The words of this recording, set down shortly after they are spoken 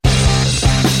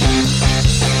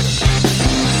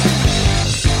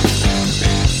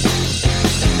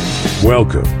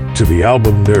Welcome to the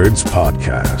Album Nerds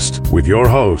Podcast with your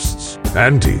hosts,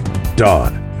 Andy,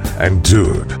 Don, and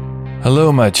Dude.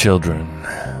 Hello, my children.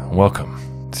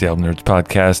 Welcome to the Album Nerds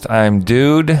Podcast. I'm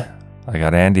Dude. I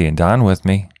got Andy and Don with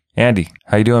me. Andy,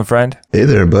 how you doing, friend? Hey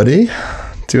there, buddy.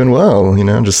 Doing well.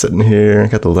 Just sitting here,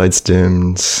 got the lights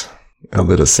dimmed, I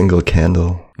lit a single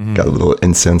candle, got a little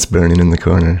incense burning in the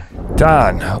corner.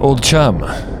 Don, old chum,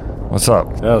 what's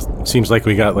up? Seems like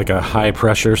we got like a high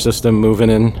pressure system moving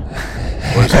in.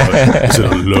 Or is it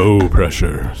a low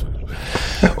pressure?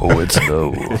 Oh, it's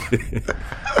low.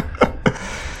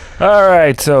 All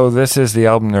right, so this is the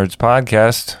Album Nerds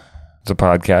Podcast. It's a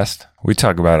podcast. We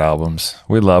talk about albums.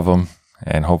 We love them,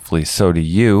 and hopefully so do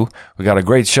you. We got a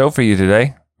great show for you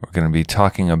today. We're going to be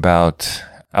talking about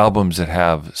albums that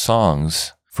have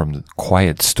songs from the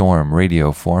Quiet Storm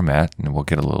radio format, and we'll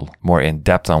get a little more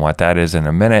in-depth on what that is in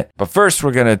a minute. But first,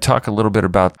 we're going to talk a little bit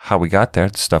about how we got there,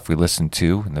 the stuff we listened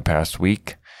to in the past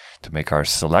week to make our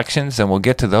selections, and we'll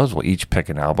get to those. We'll each pick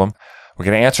an album. We're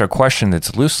going to answer a question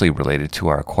that's loosely related to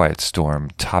our Quiet Storm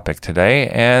topic today,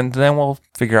 and then we'll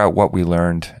figure out what we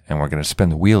learned, and we're going to spin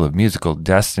the wheel of musical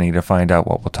destiny to find out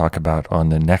what we'll talk about on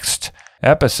the next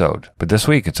episode. But this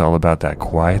week, it's all about that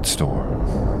Quiet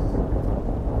Storm.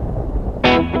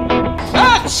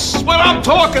 That's what I'm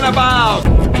talking about!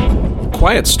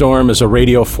 Quiet Storm is a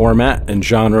radio format and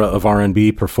genre of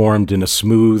R&B performed in a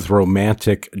smooth,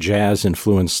 romantic,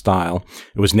 jazz-influenced style.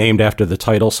 It was named after the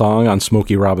title song on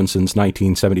Smokey Robinson's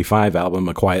 1975 album,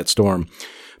 A Quiet Storm.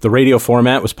 The radio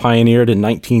format was pioneered in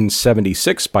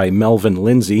 1976 by Melvin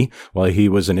Lindsay while he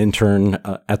was an intern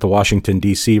at the Washington,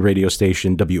 D.C. radio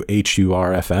station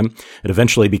WHUR-FM. It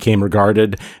eventually became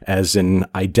regarded as an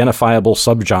identifiable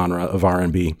subgenre of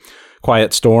R&B.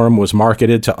 Quiet Storm was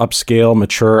marketed to upscale,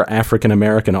 mature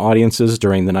African-American audiences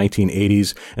during the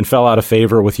 1980s and fell out of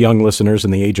favor with young listeners in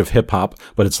the age of hip-hop,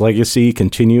 but its legacy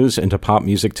continues into pop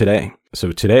music today.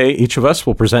 So today, each of us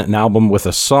will present an album with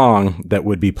a song that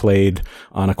would be played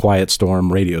on a Quiet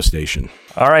Storm radio station.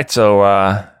 All right, so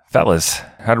fellas,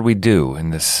 how did we do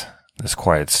in this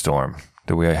Quiet Storm?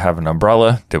 Did we have an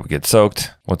umbrella? Did we get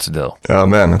soaked? What's the deal? Oh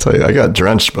man, I tell you, I got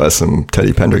drenched by some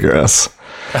Teddy Pendergrass.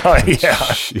 Oh yeah!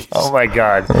 Jeez. Oh my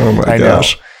God! Oh my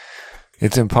gosh! Know.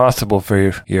 It's impossible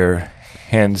for your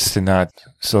hands to not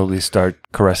slowly start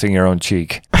caressing your own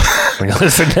cheek when you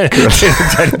listen to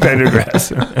Teddy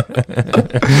Pendergrass.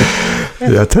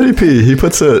 Yeah, Teddy P. He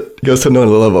goes to another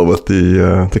level with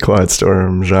the Quiet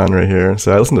Storm genre here.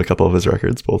 So I listened to a couple of his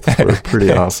records. Both were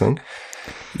pretty awesome.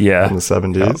 Yeah, in the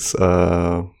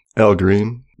 70s. Al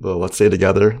Green, the Let's Stay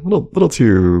Together, a little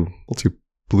too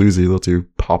bluesy, a little too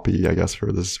poppy, I guess,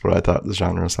 for this, what I thought the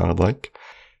genre sounded like.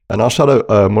 And I'll shout out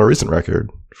a more recent record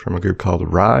from a group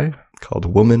called Rye, called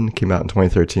Woman, came out in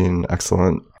 2013.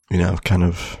 Excellent, kind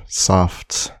of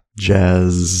soft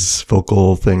jazz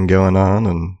vocal thing going on,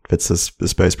 and fits this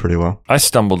space pretty well. I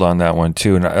stumbled on that one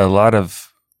too, and a lot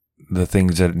of the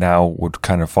things that now would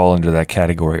kind of fall into that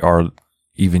category are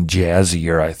even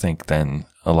jazzier, I think, than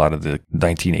a lot of the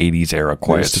 1980s era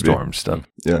Quiet Storm stuff.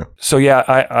 Yeah. So yeah,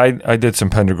 I did some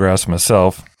Pendergrass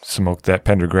myself, smoked that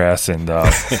Pendergrass, and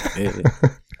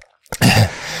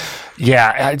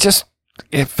yeah,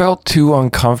 it felt too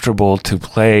uncomfortable to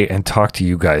play and talk to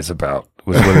you guys about,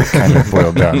 was what it kind of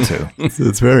boiled down to.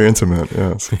 It's very intimate,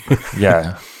 yes.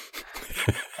 Yeah.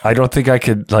 I don't think I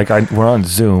could, we're on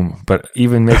Zoom, but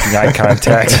even making eye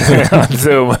contact on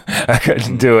Zoom, I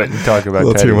couldn't do it and talk about a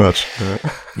little Teddy. Too much.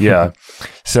 Yeah.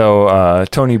 So,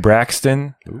 Toni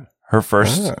Braxton, her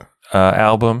first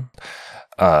album.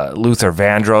 Luther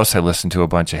Vandross, I listened to a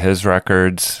bunch of his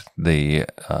records. The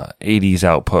 80s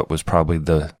output was probably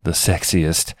the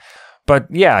sexiest. But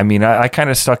yeah, I mean, I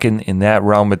kind of stuck in that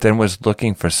realm, but then was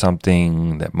looking for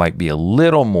something that might be a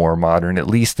little more modern, at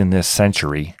least in this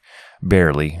century.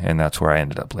 Barely, and that's where I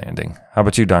ended up landing. How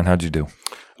about you, Don? How'd you do?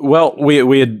 Well,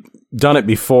 we had done it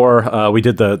before. We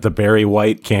did the Barry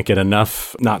White Can't Get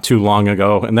Enough not too long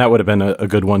ago, and that would have been a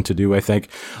good one to do, I think.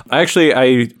 I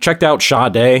checked out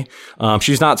Sade.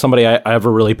 She's not somebody I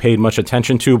ever really paid much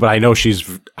attention to, but I know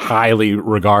she's highly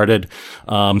regarded.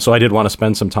 So I did want to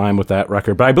spend some time with that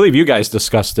record. But I believe you guys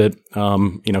discussed it,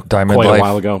 Diamond quite Life. A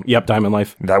while ago. Yep, Diamond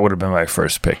Life. That would have been my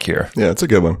first pick here. Yeah, it's a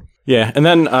good one. Yeah, and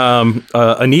then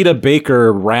Anita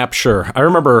Baker, Rapture. I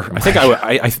remember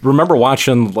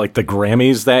watching like the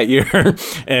Grammys that year,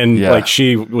 and like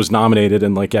she was nominated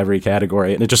in like every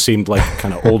category, and it just seemed like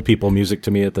kind of old people music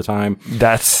to me at the time.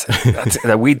 That's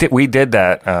we did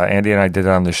that. Andy and I did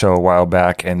it on the show a while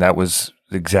back, and that was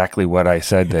exactly what I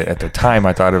said. At the time,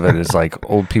 I thought of it as like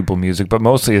old people music, but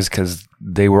mostly is because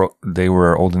they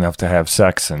were old enough to have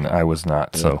sex, and I was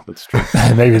not. Yeah, so that's true.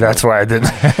 maybe that's why I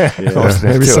didn't.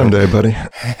 Maybe someday, buddy.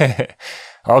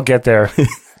 I'll get there.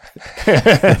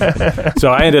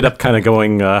 So I ended up kind of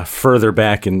going further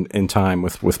back in time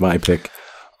with my pick.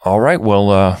 All right.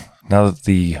 Well, now that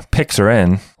the picks are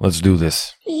in, let's do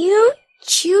this. You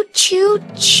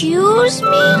choose me?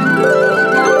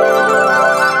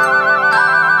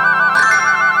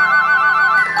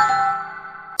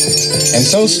 And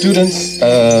so, students,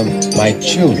 my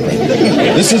children,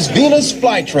 this is Venus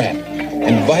Flytrap,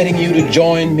 inviting you to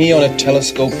join me on a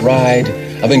telescope ride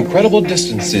of incredible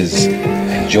distances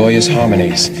and joyous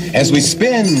harmonies as we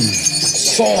spin,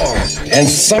 soar, and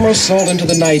somersault into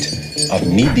the night of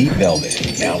knee-deep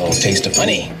velvet. Now a little taste of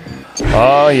honey.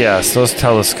 Oh, yes, those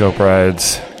telescope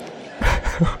rides.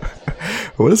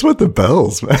 What is with the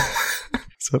bells, man?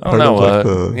 Oh,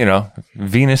 no,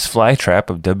 Venus Flytrap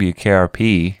of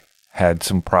WKRP had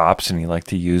some props, and he liked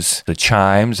to use the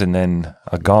chimes and then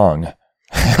a gong.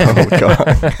 Oh, God.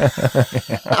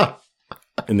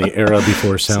 In the era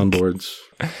before soundboards.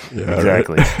 Yeah,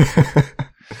 Exactly. Right.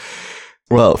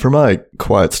 Well, for my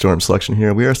Quiet Storm selection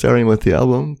here, we are starting with the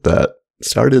album that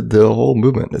started the whole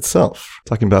movement itself.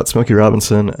 Talking about Smokey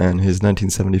Robinson and his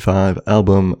 1975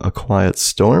 album, A Quiet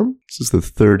Storm. This is the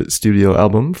third studio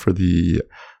album for the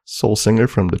soul singer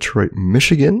from Detroit,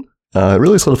 Michigan. It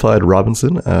really solidified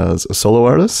Robinson as a solo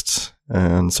artist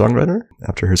and songwriter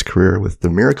after his career with The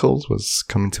Miracles was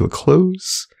coming to a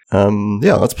close.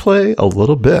 Let's play a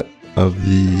little bit of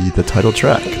the title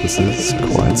track. This is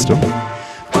Quiet Storm.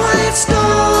 Quiet storm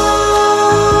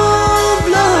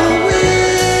blowing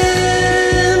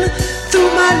through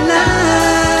my life.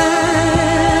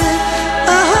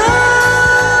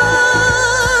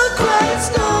 Quiet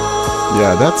storm.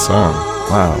 Yeah, that song.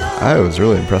 Wow. I was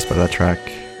really impressed by that track.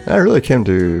 I really came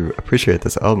to appreciate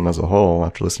this album as a whole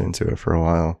after listening to it for a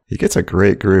while. He gets a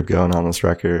great groove going on this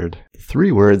record.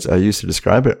 3 words I use to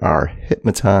describe it are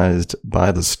hypnotized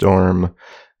by the storm.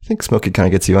 I think Smokey kind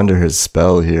of gets you under his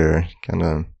spell here. Kind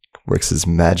of works his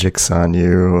magics on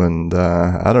you. And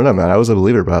I don't know, man. I was a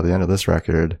believer by the end of this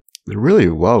record. They're really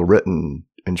well-written,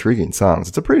 intriguing songs.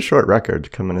 It's a pretty short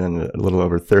record, coming in a little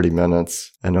over 30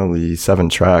 minutes and only 7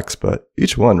 tracks, but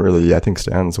each one really, I think,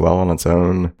 stands well on its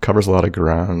own, covers a lot of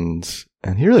ground,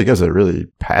 and he really gives a really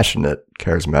passionate,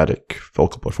 charismatic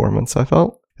vocal performance, I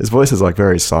felt. His voice is like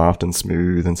very soft and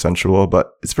smooth and sensual,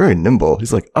 but it's very nimble.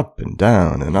 He's like up and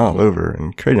down and all over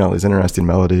and creating all these interesting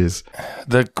melodies.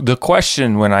 The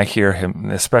question when I hear him,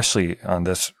 especially on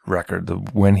this record,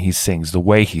 when he sings, the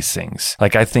way he sings,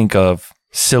 like I think of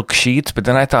silk sheets, but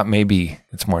then I thought maybe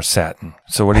it's more satin.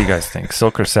 So what do you guys think?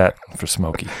 Silk or satin for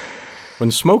Smokey?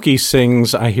 When Smokey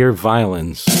sings, I hear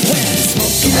violins.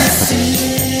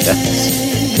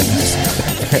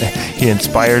 He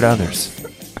inspired others.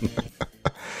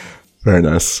 Very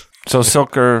nice. So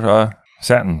silk or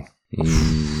satin?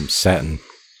 Satin.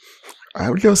 I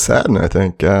would go satin, I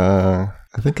think. I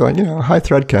think, like, high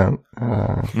thread count.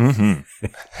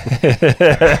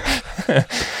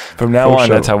 From now on,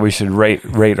 sure. that's how we should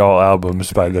rate all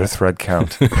albums, by their thread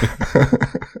count.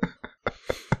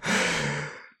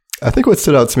 I think what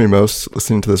stood out to me most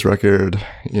listening to this record,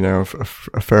 a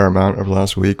fair amount over the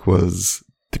last week, was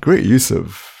the great use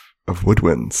of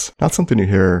woodwinds. Not something you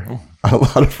hear a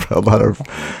lot of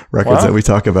records that we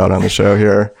talk about on the show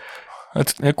here.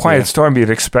 It's a Quiet Storm. You'd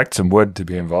expect some wood to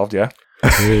be involved, yeah?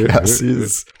 Yes,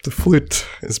 the flute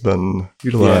has been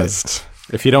utilized.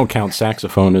 Yeah. If you don't count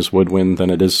saxophone as woodwind, then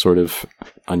it is sort of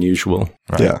unusual.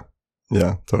 Right?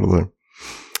 Yeah, totally.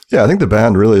 Yeah, I think the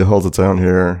band really holds its own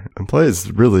here and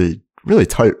plays really, really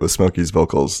tight with Smokey's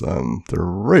vocals. They're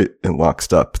right in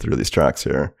lockstep through these tracks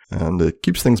here. And it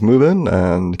keeps things moving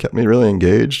and kept me really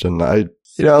engaged. And I've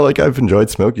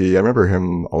enjoyed Smokey. I remember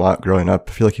him a lot growing up.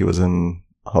 I feel like he was in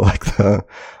all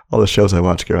the shows I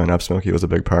watched growing up. Smokey was a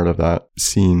big part of that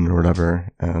scene or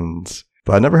whatever.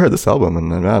 But I never heard this album, and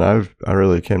man, I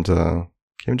really came to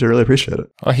really appreciate it.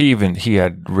 Well, he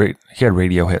had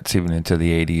radio hits even into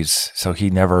the 80s, so he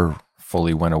never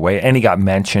fully went away, and he got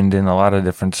mentioned in a lot of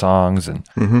different songs. And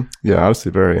yeah,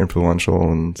 obviously very influential,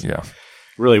 and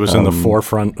really was in the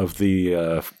forefront of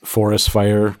the forest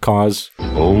fire cause.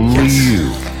 Only you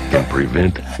can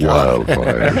prevent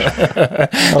wildfires.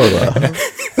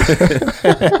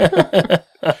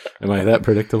 Am I that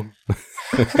predictable?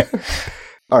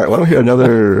 All right, why don't we hear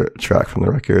another track from the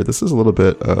record? This is a little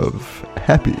bit of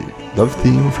Happy, love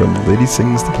theme from Lady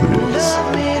Sings the Blues.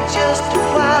 Love me just a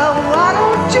while, why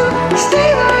don't you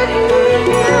stay right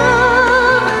here?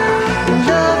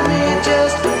 Love me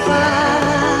just a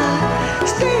while,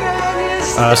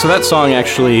 So that song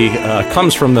actually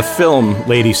comes from the film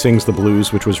Lady Sings the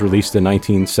Blues, which was released in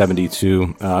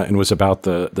 1972 and was about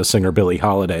the singer Billie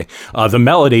Holiday. The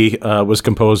melody was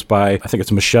composed by, I think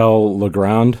it's Michel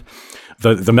Legrand.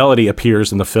 The melody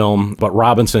appears in the film, but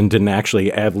Robinson didn't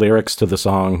actually add lyrics to the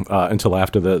song until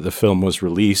after the film was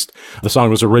released. The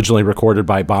song was originally recorded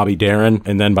by Bobby Darin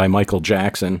and then by Michael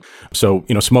Jackson. So,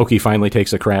 Smokey finally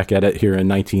takes a crack at it here in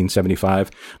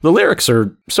 1975. The lyrics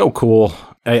are so cool.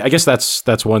 I guess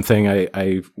that's one thing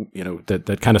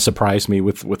that kind of surprised me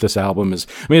with this album is,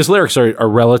 his lyrics are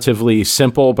relatively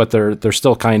simple, but they're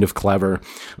still kind of clever.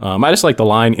 I just like the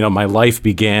line, my life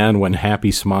began when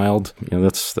Happy smiled.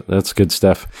 That's good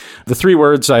stuff. The 3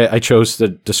 words I chose to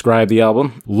describe the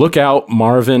album: look out,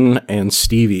 Marvin and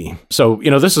Stevie. So,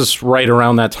 this is right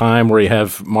around that time where you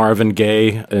have Marvin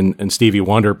Gaye and Stevie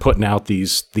Wonder putting out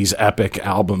these epic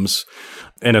albums.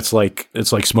 And it's like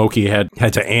Smokey had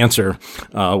to answer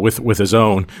with his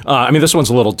own. This one's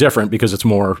a little different because it's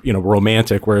more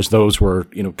romantic, whereas those were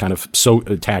kind of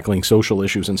tackling social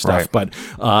issues and stuff. Right. But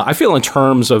I feel in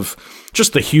terms of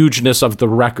just the hugeness of the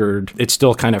record, it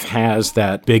still kind of has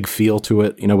that big feel to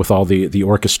it. With all the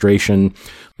orchestration.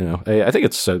 I think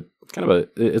it's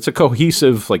it's a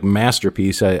cohesive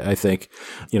masterpiece. I think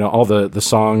all the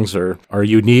songs are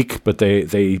unique, but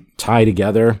they tie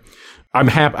together. I'm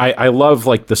happy. I love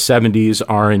the 70s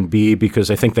R&B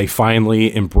because I think they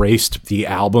finally embraced the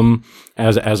album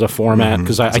as a format,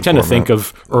 because I tend to think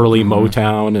of early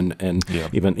Motown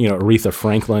and even Aretha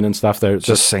Franklin and stuff. They're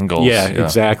just singles. Yeah,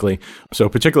 exactly. So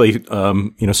particularly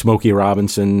Smokey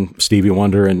Robinson, Stevie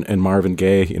Wonder, and Marvin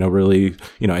Gaye, really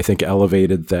I think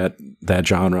elevated that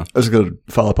genre. I was going to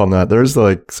follow up on that. There's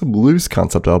some loose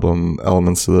concept album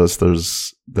elements to this.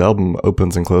 The album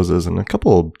opens and closes, and a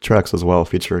couple of tracks as well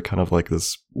feature kind of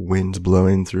this wind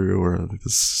blowing through or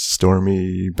this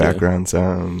stormy background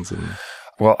sounds.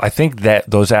 Well, I think that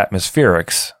those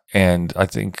atmospherics, and I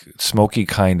think Smokey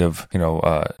kind of,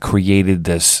 created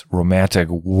this romantic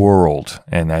world.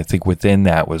 And I think within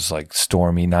that was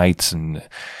stormy nights and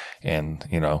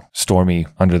stormy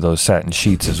under those satin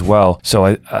sheets as well. So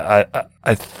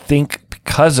I think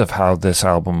because of how this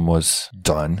album was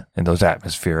done and those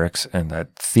atmospherics and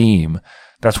that theme,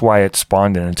 that's why it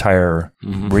spawned an entire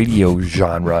radio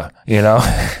genre,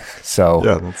 So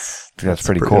yeah, that's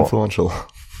pretty cool. Influential.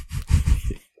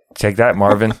 Take that,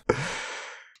 Marvin.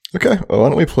 Okay, well, why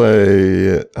don't we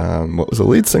play what was the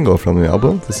lead single from the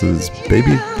album? This is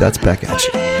Baby, That's Back At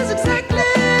You.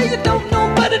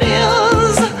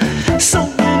 So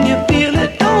when you feel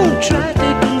it, don't try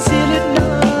to conceal it,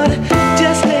 Lord.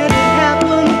 Just let it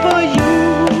happen for you.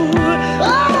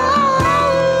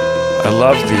 I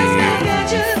love the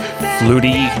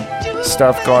fluty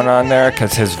stuff going on there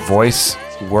because his voice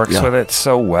works with it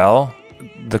so well.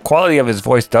 The quality of his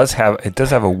voice does have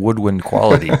a woodwind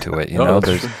quality to it.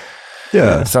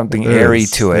 There's something airy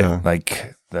to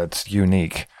it, that's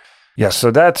unique. Yeah,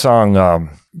 so that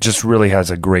song just really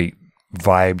has a great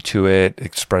vibe to it,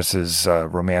 expresses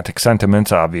romantic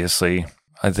sentiments, obviously.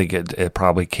 I think it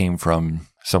probably came from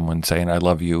someone saying I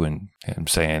love you and him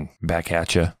saying back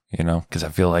at you, because I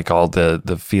feel like all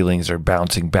the feelings are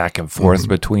bouncing back and forth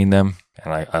between them.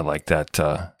 And I like that.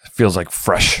 It feels like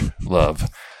fresh love.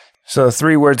 So the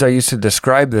 3 words I used to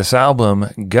describe this album: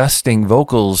 gusting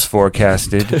vocals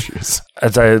forecasted.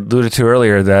 As I alluded to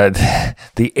earlier, that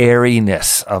the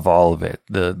airiness of all of it,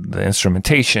 the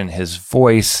instrumentation, his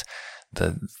voice,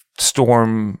 the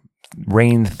storm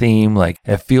rain theme,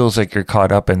 it feels like you're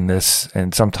caught up in this.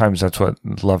 And sometimes that's what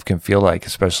love can feel like,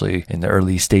 especially in the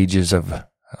early stages of a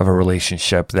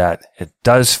relationship, that it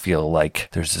does feel like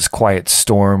there's this quiet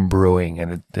storm brewing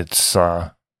and it's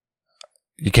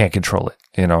you can't control it,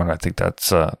 and I think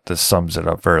this sums it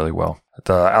up very well.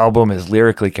 The album is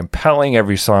lyrically compelling.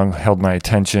 Every song held my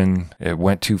attention. It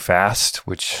went too fast,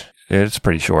 which it's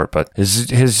pretty short, but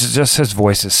his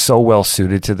voice is so well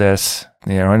suited to this,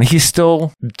 and he's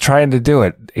still trying to do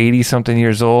it. 80-something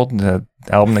years old. The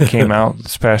album that came out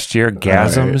this past year,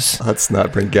 Gasms. Right, let's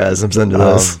not bring gasms into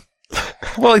this.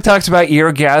 Well, he talks about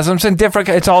eargasms and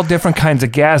it's all different kinds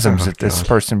of gasms that this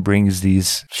person brings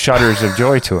these shudders of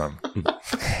joy to him.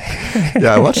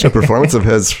 Yeah, I watched a performance of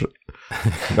his.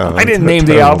 No, I didn't name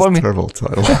the album. Terrible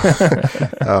title.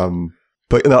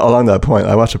 But along that point,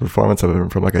 I watched a performance of him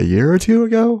from a year or 2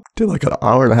 ago. Did an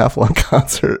hour-and-a-half long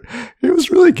concert. He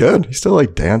was really good. He's still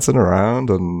dancing around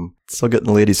and still getting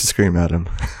the ladies to scream at him.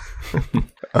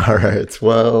 All right.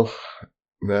 Well,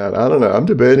 man, I don't know. I'm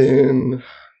debating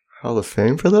Hall of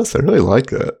Fame for this. I really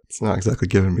like it. It's not exactly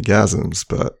giving me gasms,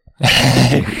 but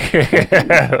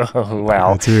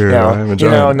Wow. I'm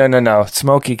enjoying it. No.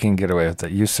 Smokey can get away with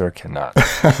it. You, sir, cannot.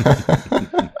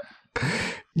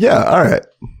 Yeah, all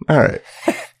right.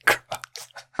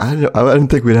 I didn't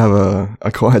think we'd have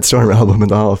a Quiet Storm album in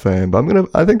the Hall of Fame, but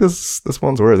I think this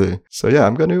one's worthy. So yeah,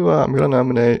 I'm gonna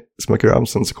nominate Smokey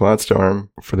Robinson's Quiet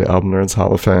Storm for the Album Nerds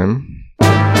Hall of Fame.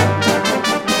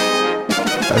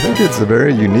 I think it's a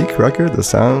very unique record. The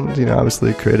sound,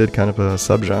 obviously created kind of a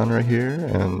subgenre here,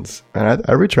 and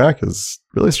every track is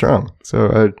really strong.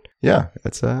 So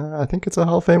I think it's a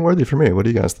Hall of Fame worthy for me. What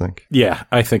do you guys think? Yeah,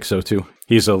 I think so too.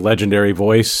 He's a legendary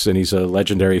voice and he's a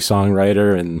legendary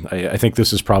songwriter, and I think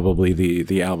this is probably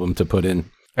the album to put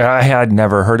in. I had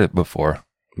never heard it before.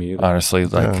 Me either. Honestly,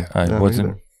 I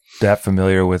wasn't that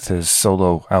familiar with his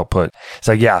solo output. It's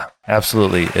like, yeah,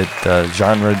 absolutely. It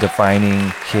genre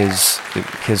defining,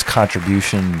 his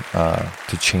contribution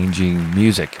to changing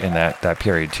music in that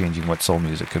period, changing what soul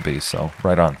music could be. So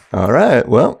right on. All right.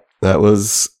 Well, that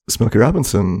was Smokey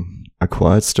Robinson, A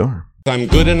Quiet Storm. I'm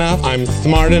good enough, I'm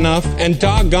smart enough, and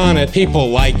doggone it, people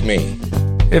like me.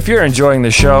 If you're enjoying the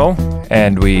show,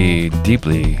 and we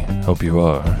deeply hope you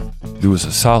are, do us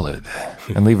a solid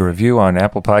and leave a review on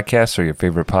Apple Podcasts or your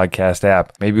favorite podcast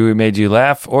app. Maybe we made you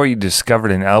laugh or you discovered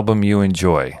an album you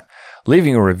enjoy.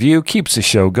 Leaving a review keeps the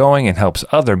show going and helps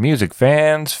other music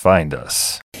fans find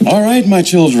us. All right, my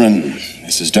children.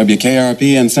 This is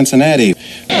WKRP in Cincinnati.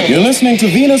 You're listening to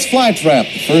Venus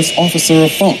Flytrap, the first officer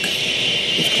of funk.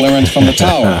 With clearance from the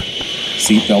tower.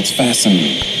 Seatbelts fastened.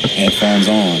 Headphones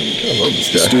on.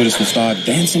 The stewardess will start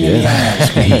dancing in the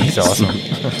aisles. That's awesome.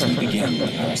 As we begin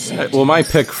our set. Well, my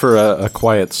pick for a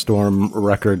Quiet Storm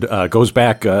record goes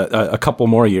back a couple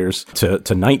more years to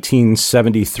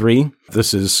 1973.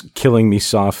 This is Killing Me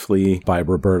Softly by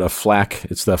Roberta Flack.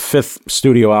 It's the 5th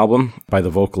studio album by the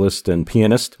vocalist and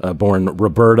pianist, born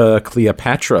Roberta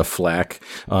Cleopatra Flack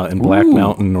in Black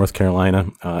Mountain, North Carolina,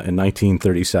 in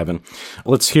 1937.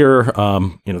 Let's hear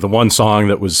the one song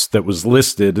that was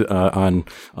listed on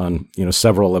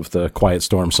several of the Quiet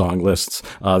Storm song lists.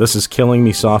 This is Killing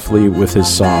Me Softly with his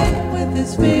song. With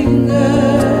his fingers,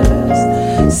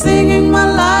 singing my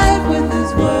life with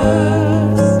his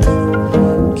words,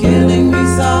 killing me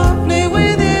softly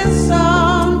with his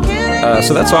song.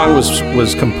 So that song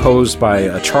was composed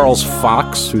by Charles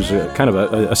Fox, who's a kind of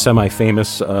a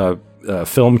semi-famous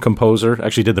film composer.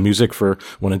 Actually did the music for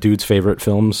one of Dude's favorite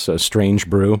films, Strange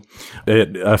Brew.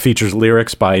 It features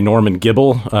lyrics by Norman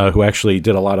Gibble, who actually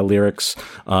did a lot of lyrics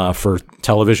for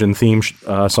television theme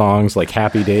songs like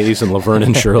Happy Days and Laverne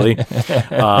and Shirley.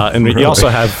 And you also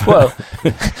have...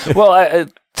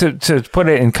 To put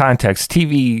it in context,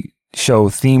 TV show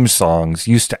theme songs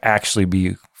used to actually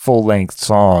be full-length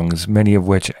songs, many of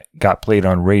which got played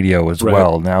on radio as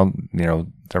well. Now,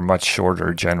 they're much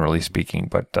shorter, generally speaking,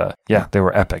 but they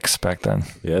were epics back then.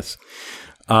 Yes.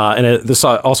 And this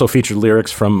also featured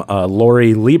lyrics from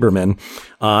Lori Lieberman.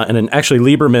 Actually,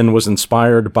 Lieberman was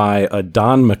inspired by a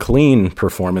Don McLean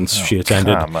performance she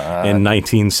attended in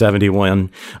 1971,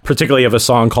 particularly of a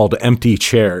song called Empty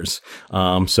Chairs.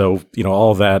 All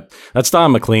that's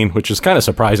Don McLean, which is kind of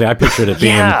surprising. I pictured it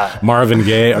being Marvin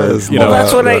Gaye or,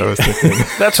 that's what I was thinking.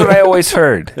 That's what I always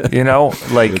heard,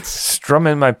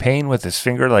 strumming my pain with his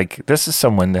finger. Like, this is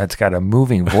someone that's got a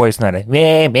moving voice, not a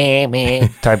meh, meh, meh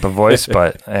type of voice,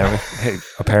 but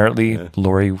apparently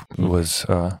Lori was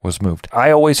moved.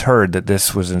 I always heard that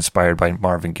this was inspired by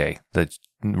Marvin Gaye, that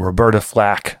Roberta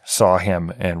Flack saw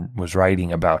him and was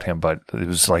writing about him, but it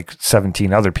was like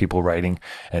 17 other people writing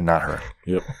and not her.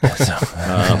 Yep.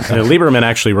 Lieberman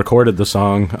actually recorded the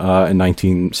song in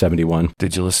 1971.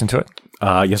 Did you listen to it?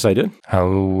 Yes, I did.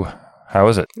 How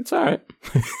is it? It's all right.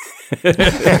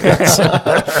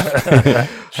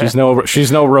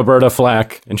 She's no Roberta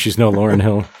Flack, and she's no Lauryn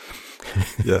Hill.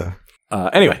 Yeah.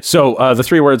 Anyway, so the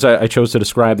 3 words I chose to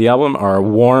describe the album are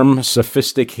warm,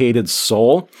 sophisticated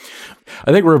soul.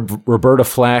 I think Roberta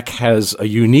Flack has a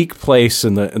unique place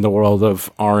in the world of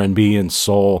R&B and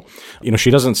soul. She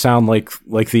doesn't sound like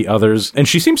the others, and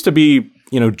she seems to be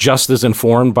just as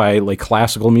informed by like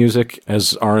classical music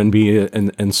as R&B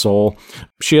and soul.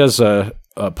 She has a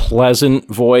pleasant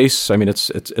voice. I mean, it's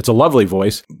a lovely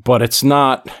voice, but it's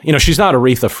not. She's not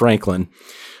Aretha Franklin.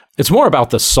 It's more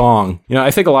about the song.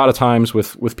 I think a lot of times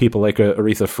with people like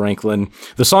Aretha Franklin,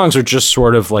 the songs are just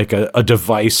sort of like a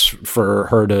device for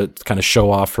her to kind of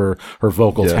show off her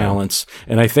vocal talents.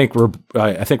 And I think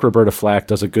Roberta Flack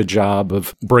does a good job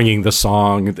of bringing the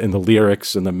song and the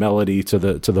lyrics and the melody to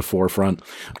the forefront.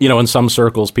 In some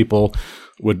circles, people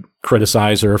would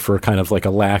criticize her for kind of like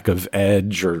a lack of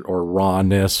edge or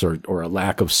rawness or a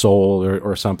lack of soul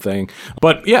or something.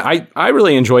 But yeah, I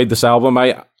really enjoyed this album.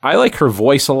 I I like her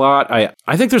voice a lot.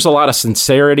 I think there's a lot of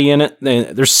sincerity in it.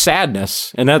 There's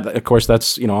sadness, and that, of course,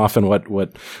 that's often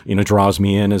what draws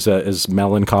me in is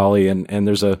melancholy, and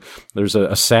there's a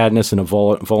sadness and a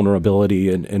vulnerability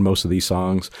in most of these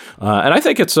songs. And I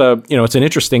think it's it's an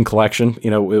interesting collection.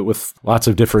 With lots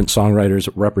of different songwriters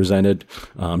represented,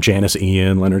 Janis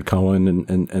Ian, Leonard Cohen,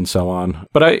 and so on.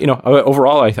 But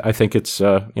overall, I think it's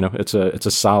a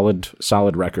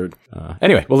solid record.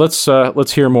 Anyway, well,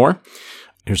 let's hear more.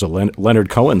 Here's a Leonard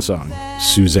Cohen song,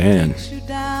 Suzanne.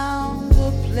 Down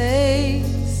the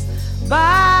place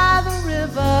by the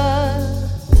river.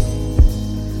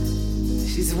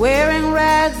 She's wearing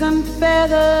rags and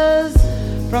feathers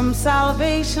from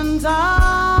Salvation's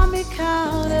army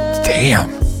counters. Damn.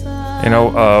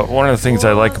 One of the things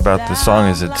I like about this song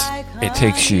is it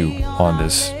takes you on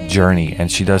this journey,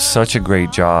 and she does such a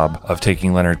great job of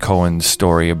taking Leonard Cohen's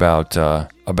story about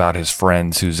his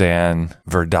friend Suzanne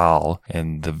Verdal,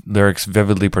 and the lyrics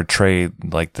vividly portray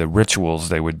like the rituals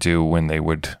they would do when they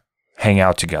would hang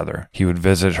out together. He would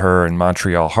visit her in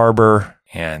Montreal Harbor,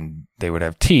 and they would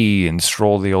have tea and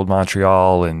stroll the old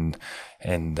Montreal, and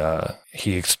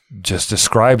he just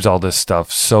describes all this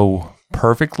stuff so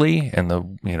perfectly, and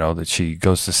that she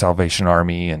goes to Salvation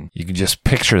Army, and you can just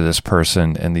picture this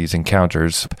person in these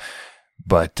encounters.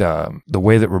 But the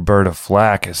way that Roberta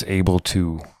Flack is able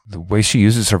to, the way she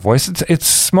uses her voice, it's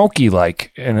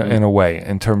Smokey-like in a way,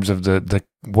 in terms of the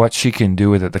what she can do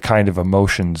with it, the kind of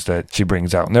emotions that she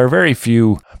brings out. And there are very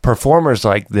few performers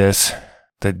like this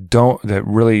that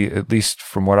really, at least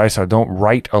from what I saw, don't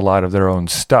write a lot of their own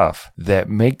stuff, that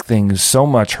make things so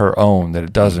much her own that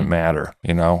it doesn't matter,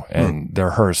 and they're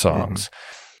her songs.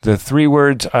 The 3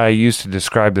 words I used to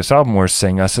describe this album were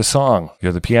 "sing us a song,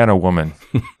 you're the piano woman."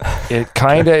 It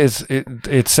kind of is,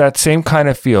 it's that same kind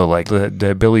of feel like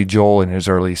that Billy Joel in his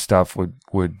early stuff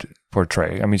would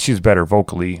portray. I mean, she's better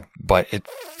vocally, but it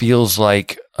feels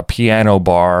like a piano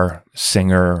bar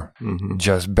singer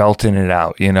just belting it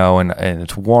out, and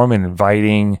it's warm and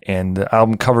inviting, and the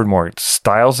album covered more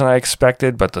styles than I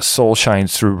expected, but the soul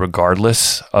shines through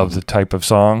regardless of the type of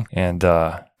song. And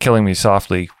Killing Me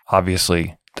Softly,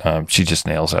 obviously, she just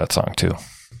nails that song too.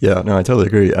 Yeah, no, I totally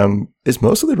agree. Is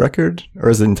most of the record, or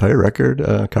is the entire record,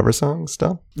 cover songs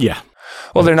still? Yeah.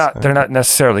 Well, they're not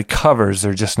necessarily covers.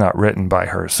 They're just not written by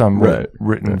her. Some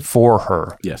written for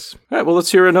her. Yes. All right. Well,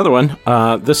 let's hear another one.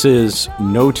 This is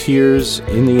 "No Tears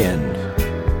in the End."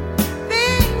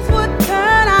 Things would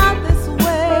turn out this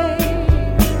way.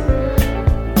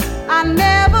 I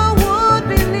never would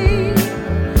believe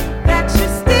that you'd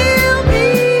still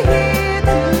be here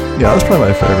today. Yeah, that's probably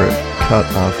my favorite cut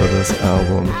off of this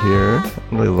album here. I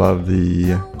really love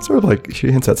the sort of like, she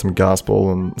hints at some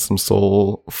gospel and some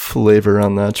soul flavor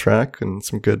on that track, and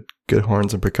some good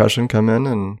horns and percussion come in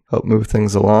and help move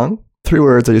things along. 3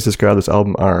 words I used to describe this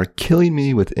album are "killing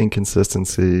me with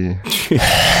inconsistency."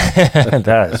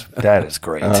 that is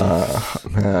great.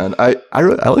 Man, I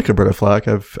like Roberta Flack.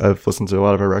 I've listened to a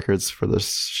lot of her records for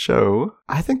this show.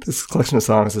 I think this collection of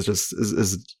songs is just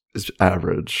is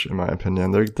average in my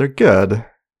opinion. They're good,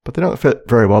 but they don't fit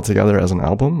very well together as an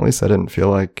album. At least I didn't feel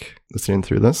like listening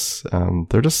through this.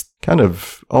 They're just kind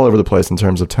of all over the place in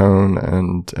terms of tone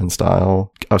and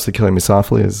style. Obviously, Killing Me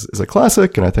Softly is a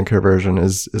classic, and I think her version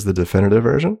is the definitive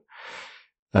version.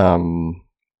 But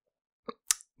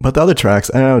the other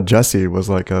tracks, I know Jessie was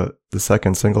like the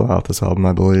second single out this album,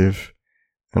 I believe,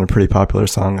 and a pretty popular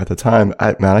song at the time.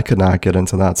 I could not get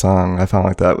into that song. I found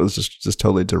like that was just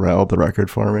totally derailed the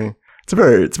record for me. It's a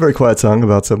very quiet song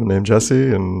about someone named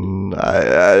Jesse, and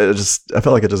I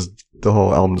felt like the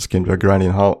whole album just came to a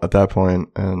grinding halt at that point.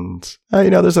 And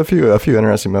there's a few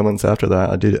interesting moments after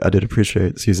that. I did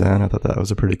appreciate Suzanne. I thought that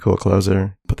was a pretty cool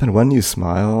closer. But then When You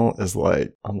Smile is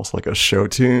like almost like a show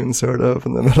tune, sort of,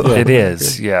 in the middle of that. It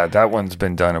is, yeah. That one's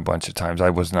been done a bunch of times.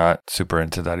 I was not super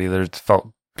into that either. It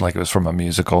felt like it was from a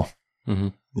musical. Mm-hmm.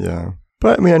 Yeah.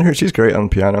 But I mean, she's great on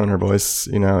piano, and her voice,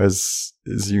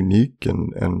 is unique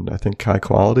and I think high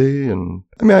quality. And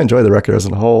I mean, I enjoy the record as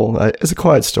a whole. It's a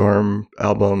Quiet Storm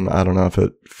album. I don't know if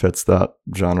it fits that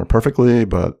genre perfectly,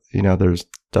 but there's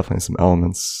definitely some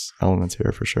elements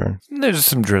here for sure. There's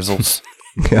some drizzles.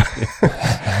 Yeah.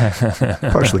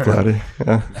 Partially cloudy.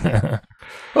 Yeah.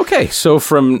 Okay, so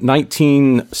from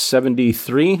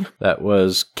 1973, that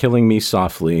was "Killing Me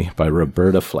Softly" by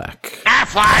Roberta Flack.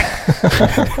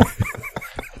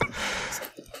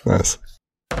 Nice.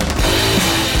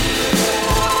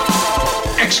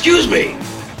 Excuse me,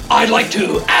 I'd like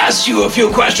to ask you a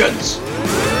few questions.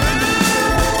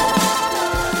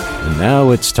 And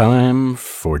now it's time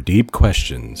for Deep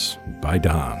Questions by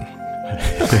Don.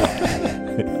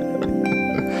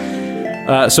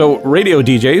 So radio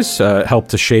DJs help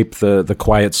to shape the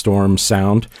Quiet Storm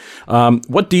sound.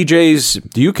 What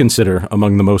DJs do you consider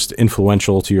among the most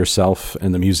influential to yourself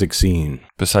in the music scene?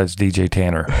 Besides DJ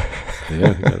Tanner.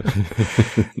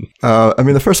 I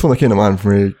mean, the first one that came to mind for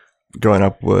me growing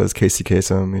up was Casey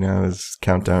Kasem, his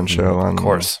countdown show on Of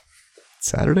course.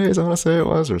 Saturdays, I want to say it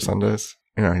was, or Sundays.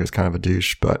 He was kind of a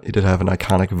douche, but he did have an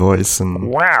iconic voice.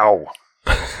 And Wow.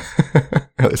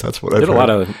 at least that's what I Did heard.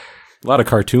 a lot of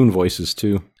cartoon voices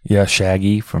too. Yeah,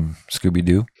 Shaggy from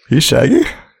Scooby-Doo. He's Shaggy?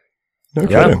 No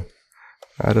Yeah. kidding.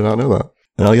 I did not know that.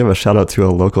 And I'll give a shout out to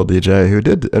a local DJ who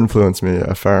did influence me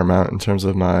a fair amount in terms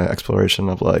of my exploration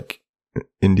of like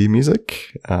indie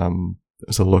music.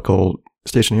 There's a local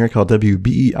station here called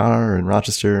WBER in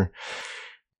Rochester.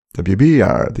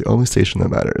 WBER, the only station that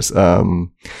matters.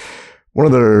 One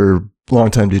of their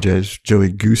longtime DJs,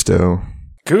 Joey Gusto.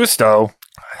 Gusto?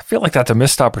 I feel like that's a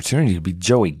missed opportunity to be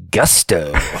Joey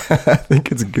Gusto. I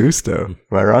think it's Gusto.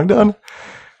 Am I wrong, Don?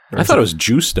 I thought it was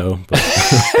Justo, but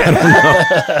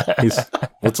I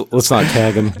don't know. Let's not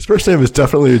tag him. His first name is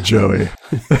definitely Joey.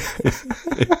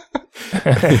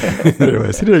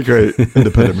 Anyways, he did a great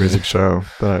independent music show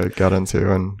that I got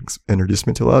into and introduced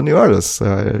me to a lot of new artists. So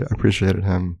I appreciated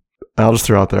him. And I'll just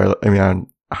throw out there,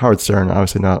 Howard Stern,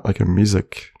 obviously not like a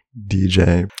music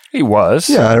DJ. He was.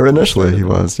 Yeah, initially he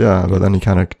was, yeah. But then he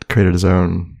kind of created his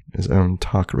own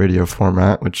talk radio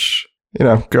format, which,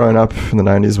 growing up in the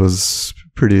 90s was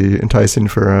pretty enticing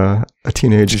for a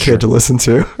teenage kid to listen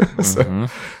to. So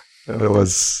I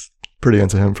was pretty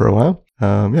into him for a while.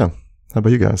 Yeah. How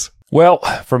about you guys? Well,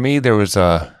 for me, there was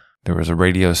a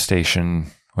radio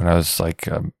station when I was like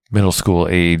middle school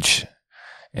age,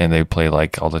 and they play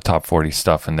like all the top 40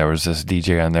 stuff. And there was this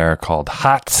DJ on there called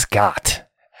Hot Scott.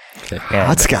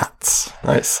 Hot Scots.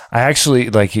 Nice. I actually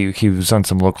he was on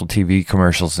some local TV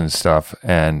commercials and stuff,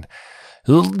 and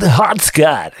the Hot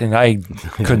Scott, and I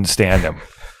couldn't stand him,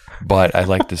 but I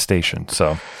liked the station.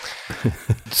 So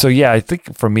yeah, I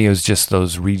think for me it was just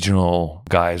those regional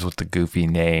guys with the goofy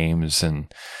names,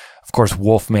 and of course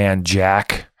Wolfman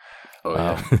Jack. Oh,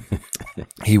 yeah.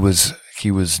 He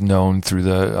was known through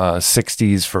the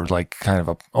 60s for like kind of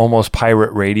a almost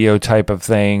pirate radio type of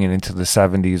thing, and into the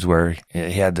 70s where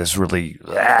he had this really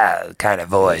kind of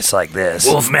voice like this.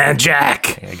 Wolfman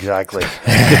Jack. Exactly.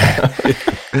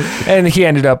 And he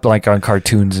ended up like on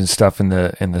cartoons and stuff in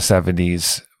the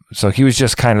 70s. So he was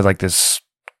just kind of like this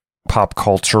pop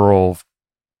cultural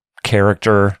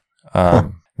character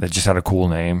that just had a cool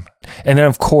name. And then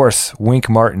of course, Wink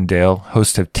Martindale,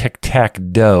 host of Tic Tac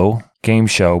Dough game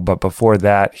show, but before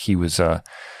that he was a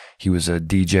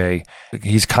DJ.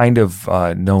 He's kind of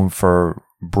known for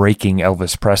breaking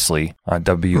Elvis Presley on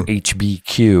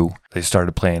WHBQ. They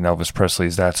started playing Elvis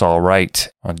Presley's That's All Right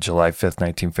on July 5th,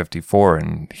 1954,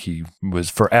 and he was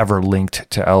forever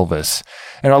linked to Elvis.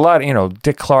 And a lot,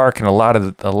 Dick Clark and a lot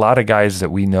of guys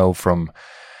that we know from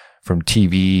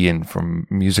TV and from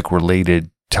music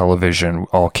related television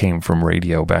all came from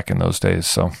radio back in those days.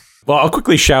 So Well, I'll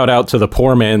quickly shout out to the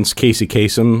poor man's Casey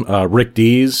Kasem, Rick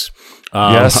Dees.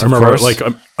 Yes, I remember like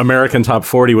American Top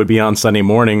 40 would be on Sunday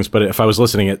mornings, but if I was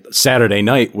listening at Saturday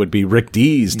night, would be Rick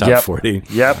Dees Top 40.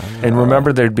 Yep. And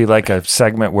remember, there'd be like a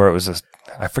segment where it was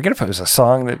I forget if it was a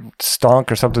song that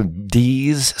stonk or something.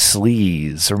 Dees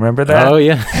Sleaze. Remember that? Oh,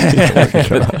 yeah.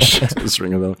 Just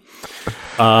ring a bell.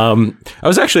 I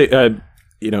was actually,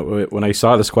 when I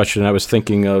saw this question, I was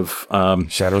thinking of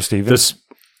Shadow Stevens.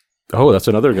 That's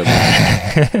another good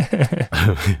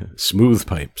one. Smooth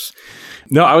Pipes.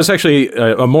 No, I was actually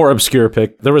a more obscure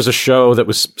pick. There was a show that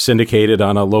was syndicated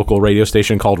on a local radio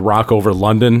station called Rock Over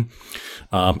London.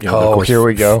 Here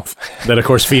we go. That, of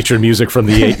course, featured music from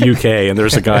the UK. And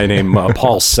there's a guy named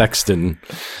Paul Sexton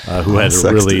who had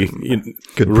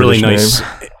a really nice,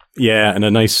 and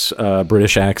a nice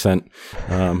British accent.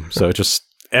 So just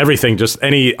everything, just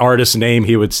any artist name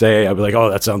he would say, I'd be like, oh,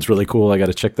 that sounds really cool. I got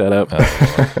to check that out.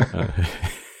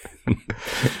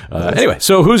 Anyway,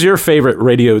 so who's your favorite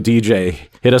radio DJ?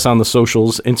 Hit us on the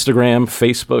socials, Instagram,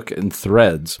 Facebook, and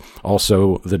Threads.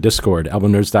 Also, the Discord,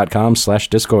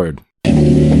 albumnerds.com/Discord.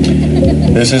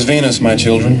 This is Venus, my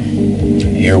children.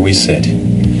 Here we sit,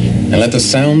 and let the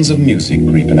sounds of music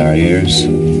creep in our ears.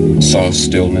 Soft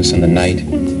stillness in the night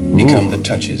become the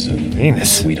touches of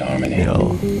Venus. Sweet harmony.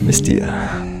 Mistia.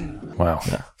 Wow.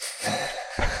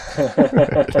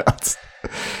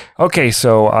 Okay,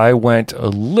 so I went a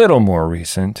little more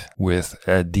recent with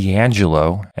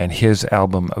D'Angelo and his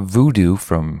album Voodoo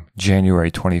from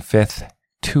January 25th,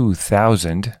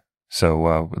 2000.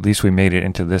 So at least we made it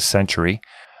into this century.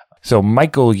 So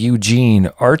Michael Eugene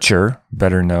Archer,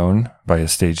 better known by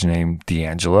his stage name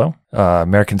D'Angelo.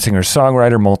 American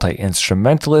singer-songwriter,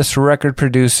 multi-instrumentalist, record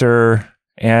producer,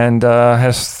 and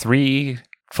has 3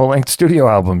 full-length studio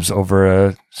albums over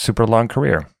a super long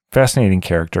career. Fascinating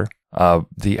character.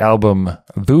 The album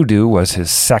Voodoo was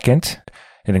his second.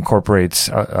 It incorporates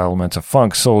elements of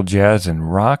funk, soul, jazz,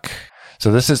 and rock. So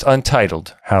this is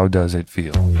Untitled, How Does It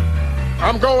Feel?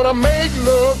 I'm gonna make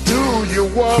love to you,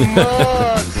 woman.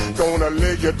 Gonna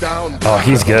lay you down. Oh,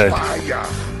 he's good.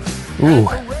 Ooh,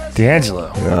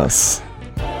 D'Angelo. Yes.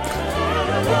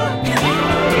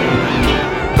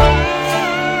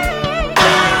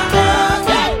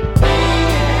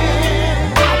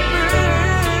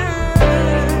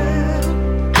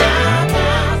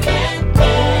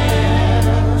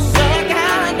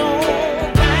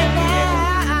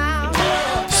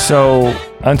 So,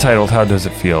 Untitled, How Does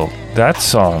It Feel? That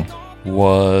song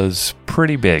was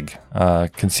pretty big.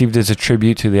 Conceived as a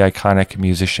tribute to the iconic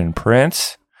musician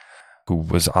Prince, who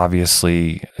was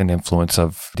obviously an influence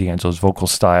of D'Angelo's vocal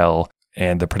style.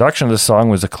 And the production of the song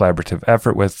was a collaborative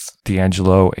effort with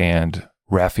D'Angelo and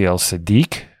Raphael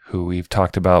Saadiq, who we've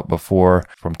talked about before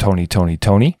from Tony.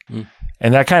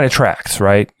 And that kind of tracks,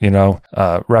 right? You know,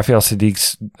 Raphael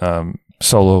Saadiq's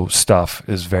solo stuff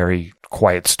is very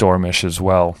Quiet Stormish as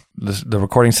well. The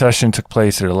recording session took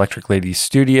place at Electric Lady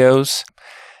Studios.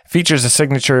 Features a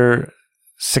signature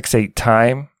 6/8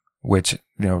 time, which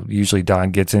usually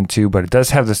Don gets into, but it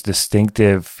does have this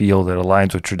distinctive feel that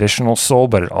aligns with traditional soul,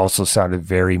 but it also sounded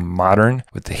very modern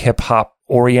with the hip hop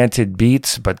oriented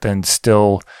beats, but then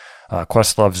still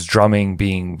Questlove's drumming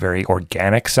being very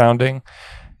organic sounding.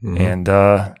 And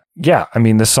yeah, I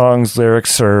mean, the song's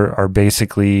lyrics are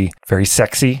basically very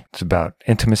sexy. It's about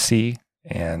intimacy,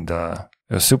 and a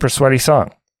super sweaty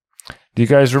song. Do you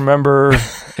guys remember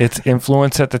its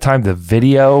influence at the time? The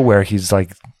video where he's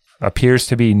like appears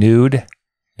to be nude.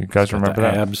 You guys remember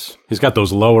that? Abs. He's got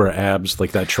those lower abs,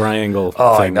 like that triangle.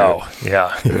 Oh, thing I know.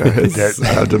 Yeah. His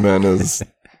abdomen is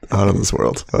out of this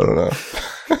world. I don't know.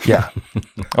 Yeah.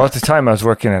 Well, at the time I was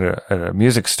working at a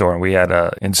music store, and we had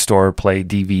a in-store play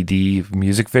DVD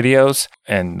music videos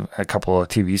and a couple of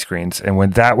TV screens. And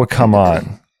when that would come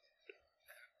on,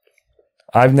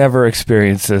 I've never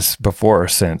experienced this before or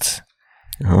since.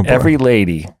 Oh, every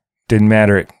lady, didn't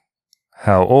matter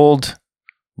how old,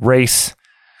 race,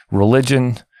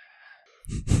 religion,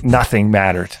 nothing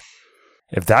mattered.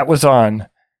 If that was on,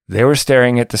 they were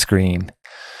staring at the screen.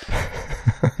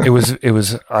 It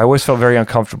was, I always felt very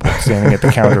uncomfortable standing at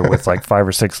the counter with like 5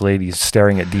 or 6 ladies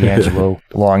staring at D'Angelo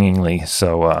longingly.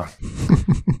 So,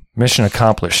 mission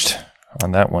accomplished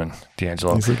on that one,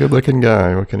 D'Angelo. He's a good looking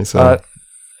guy. What can you say?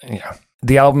 Yeah.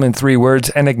 The album in 3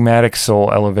 words, enigmatic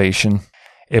soul elevation.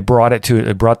 It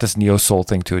brought this neo soul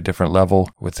thing to a different level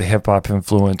with the hip hop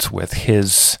influence, with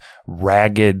his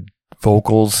ragged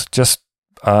vocals. Just,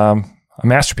 a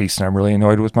masterpiece, and I'm really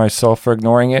annoyed with myself for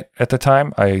ignoring it at the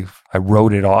time. I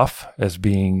wrote it off as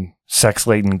being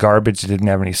sex-laden garbage. It didn't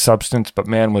have any substance, but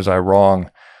man, was I wrong.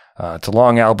 It's a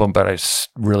long album, but I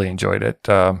really enjoyed it.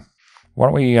 Why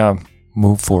don't we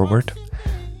move forward?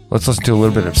 Let's listen to a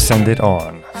little bit of Send It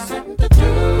On.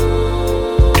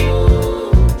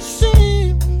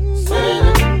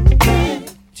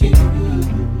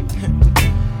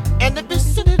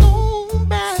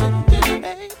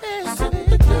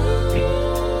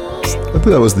 I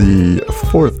think that was the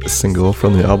 4th single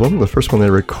from the album. The first one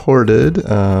they recorded.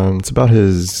 It's about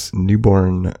his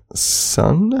newborn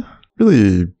son.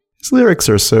 Really, his lyrics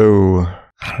are so,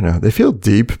 I don't know, they feel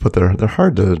deep, but they're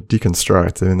hard to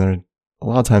deconstruct. I mean, a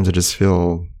lot of times they just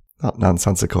feel not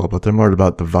nonsensical, but they're more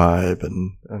about the vibe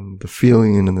and the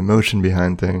feeling and the emotion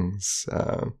behind things.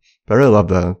 But I really love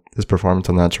his performance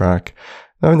on that track.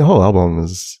 I mean, the whole album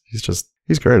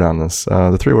he's great on this.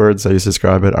 The 3 words I used to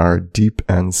describe it are deep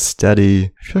and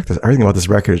steady. I feel like everything about this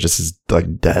record just is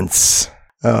like dense,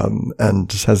 and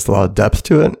just has a lot of depth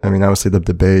to it. I mean, obviously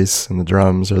the bass and the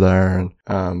drums are there,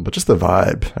 and but just the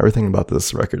vibe. Everything about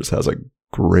this record just has a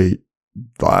great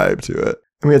vibe to it.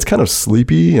 I mean, it's kind of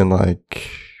sleepy and like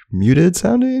muted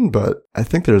sounding, but I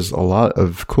think there's a lot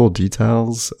of cool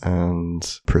details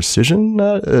and precision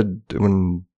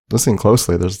when listening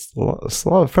closely. There's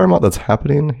a fair amount that's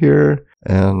happening here,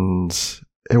 and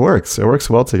it works. It works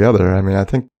well together. I mean, I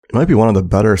think it might be one of the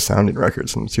better sounding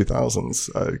records in the 2000s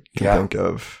I can think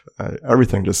of.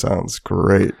 Everything just sounds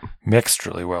great. Mixed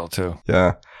really well, too.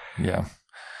 Yeah. Yeah.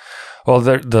 Well,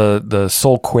 the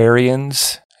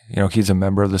Soulquarians, he's a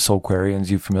member of the Soulquarians.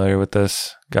 You familiar with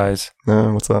this, guys?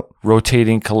 No, what's that?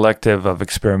 Rotating collective of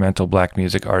experimental black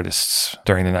music artists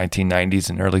during the 1990s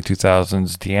and early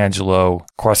 2000s. D'Angelo,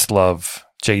 Questlove,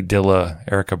 Jay Dilla,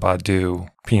 Erykah Badu,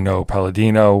 Pino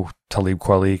Palladino, Talib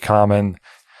Kweli, Common,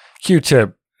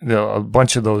 Q-Tip. A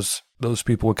bunch of those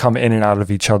people would come in and out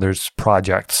of each other's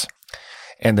projects.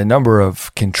 And the number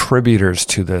of contributors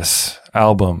to this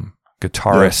album,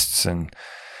 guitarists and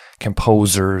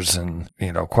composers and,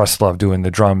 Questlove doing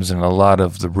the drums and a lot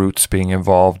of the Roots being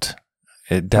involved,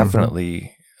 it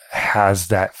definitely has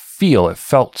that feel. It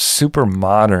felt super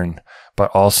modern,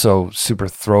 but also super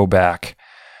throwback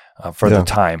for the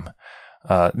time.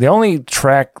 The only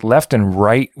track, Left and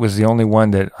Right, was the only one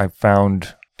that I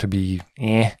found to be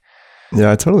eh.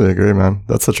 Yeah, I totally agree, man.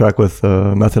 That's the track with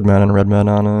Method Man and Redman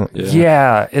on it.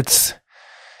 Yeah, it's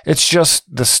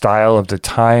just the style of the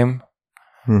time.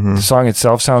 The song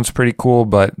itself sounds pretty cool,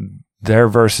 but their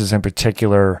verses in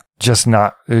particular, it's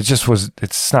not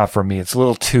for me. It's a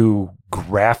little too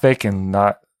graphic and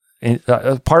not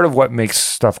part of what makes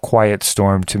stuff Quiet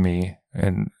Storm to me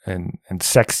and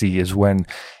sexy is when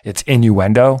it's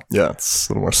innuendo. Yeah, it's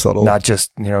a little more subtle. Not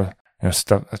just,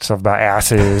 stuff about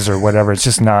asses or whatever. It's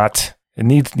just not, you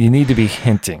need to be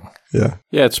hinting. Yeah.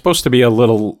 Yeah, it's supposed to be a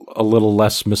little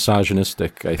less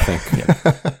misogynistic, I think.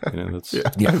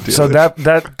 So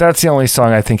that's the only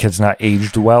song I think has not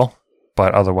aged well,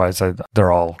 but otherwise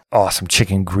they're all awesome.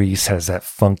 Chicken Grease has that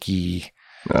funky,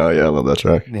 oh yeah, I love that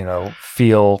track.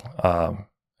 Feel,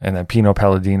 and then Pino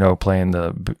Palladino playing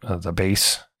the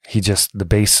bass. The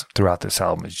bass throughout this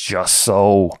album is just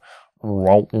so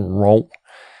roll.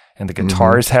 And the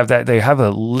guitars have that, they have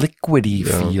a liquidy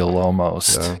feel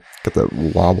almost. Yeah. Got that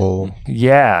wobble.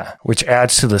 Yeah, which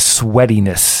adds to the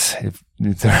sweatiness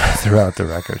throughout the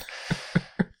record.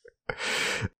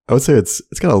 I would say it's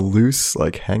got a loose,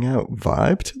 like, hangout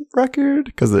vibe to the record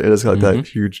because it has got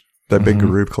that big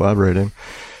group collaborating.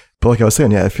 But like I was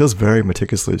saying, it feels very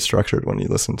meticulously structured when you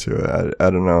listen to it. I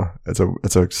don't know.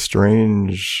 It's a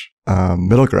strange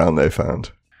middle ground they found.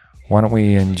 Why don't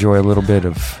we enjoy a little bit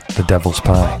of The Devil's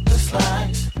Pie?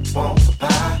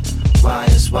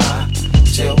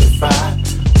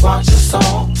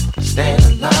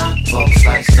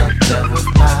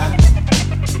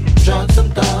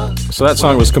 So that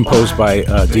song was composed by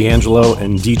D'Angelo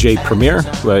and DJ Premier,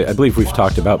 who I believe we've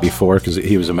talked about before because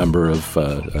he was a member of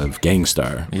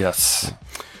Gangstar. Yes.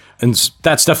 And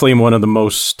that's definitely one of the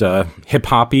most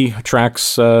hip-hoppy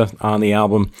tracks on the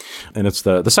album, and it's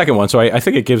the second one. So I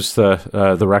think it gives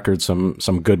the record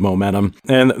some good momentum.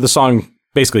 And the song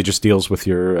basically just deals with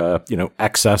your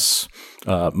excess,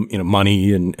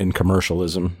 money and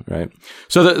commercialism, right?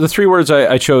 So the three words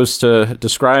I chose to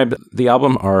describe the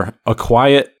album are a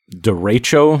quiet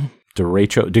derecho.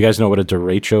 Derecho. Do you guys know what a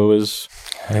derecho is?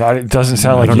 It doesn't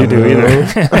sound like you do either.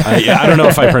 I don't know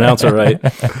if I pronounce it right.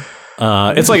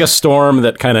 It's like a storm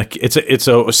that kind of it's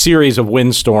a series of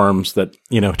windstorms that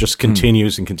just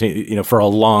continues and continues for a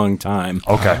long time.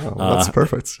 Okay, that's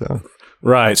perfect. Yeah,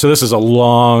 right. So this is a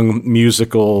long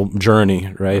musical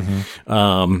journey, right?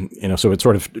 So it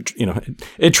sort of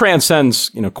it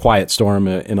transcends Quiet Storm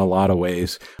in a lot of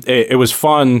ways. It was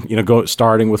fun,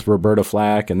 starting with Roberta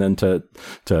Flack and then to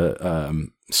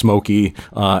Smokey,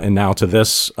 and now to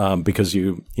this, because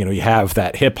you have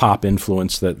that hip hop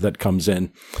influence that comes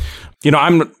in.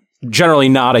 I'm generally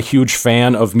not a huge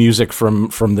fan of music from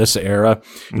this era,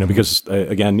 because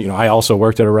again, I also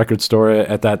worked at a record store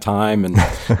at that time, and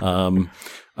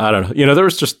I don't know, there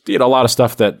was just a lot of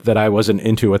stuff that I wasn't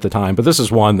into at the time, but this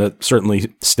is one that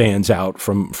certainly stands out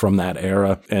from that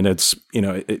era, and it's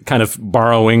it kind of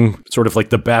borrowing sort of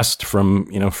like the best from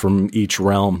each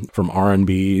realm, from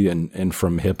R&B and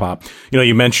from hip hop.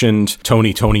 You mentioned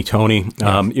Tony.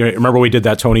 Remember we did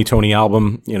that Tony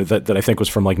album, that I think was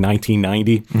from like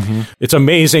 1990. It's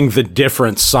amazing the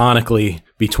difference sonically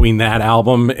between that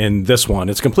album and this one.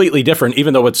 It's completely different,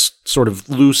 even though it's sort of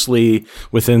loosely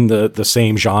within the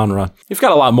same genre. You've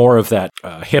got a lot more of that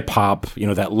hip hop,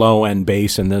 that low end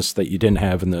bass in this that you didn't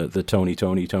have in the Tony.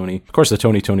 Of course, the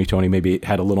Tony maybe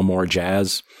had a little more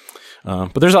jazz,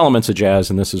 but there's elements of jazz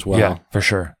in this as well. Yeah, for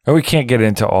sure. And we can't get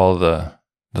into all the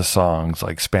songs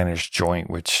like Spanish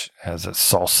Joint, which has a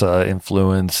salsa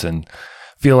influence, and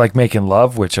Feel Like Making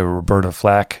Love, which a Roberta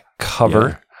Flack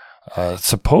cover. Yeah.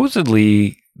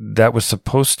 Supposedly that was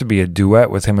supposed to be a duet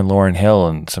with him and Lauryn Hill,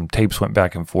 and some tapes went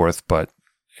back and forth, but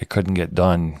it couldn't get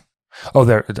done.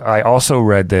 I also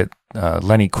read that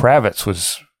Lenny Kravitz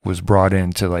was brought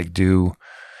in to like do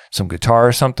some guitar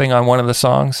or something on one of the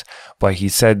songs, but he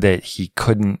said that he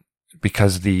couldn't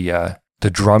because the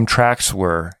drum tracks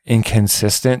were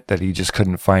inconsistent, that he just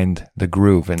couldn't find the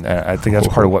groove. And I think that's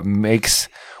part of what makes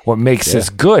this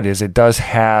good, is it does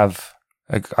have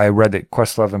I read that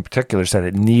Questlove in particular said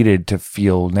it needed to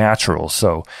feel natural.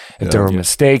 So if there were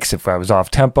mistakes, if I was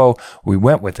off tempo, we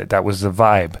went with it. That was the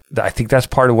vibe. I think that's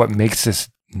part of what makes this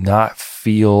not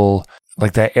feel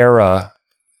like that era.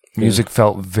 Music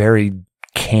felt very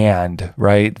canned,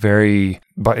 right? Very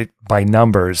by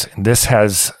numbers. And this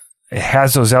has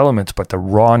those elements, but the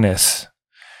rawness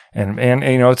and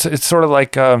you know, it's sort of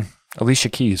like Alicia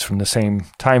Keys from the same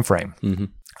time frame. Mm-hmm.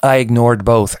 I ignored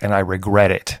both, and I regret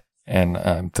it. And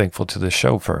I'm thankful to this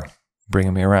show for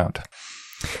bringing me around.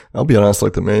 I'll be honest,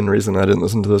 like the main reason I didn't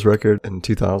listen to this record in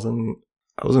 2000,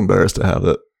 I was embarrassed to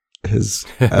have his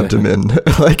abdomen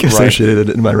like associated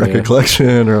in my record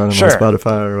collection or on my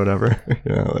Spotify or whatever.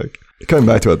 Like coming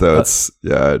back to it though,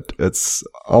 it's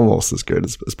almost as good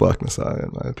as Black Messiah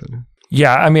in my opinion.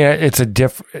 Yeah, I mean it's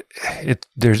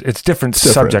different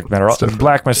subject matter.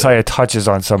 Black Messiah touches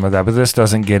on some of that, but this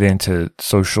doesn't get into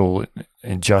social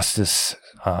injustice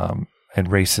and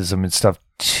racism and stuff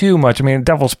too much. I mean,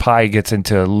 Devil's Pie gets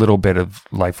into a little bit of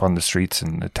life on the streets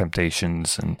and the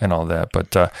temptations and all that.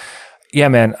 But yeah,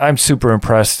 man, I'm super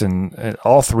impressed. And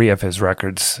all three of his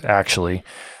records, actually,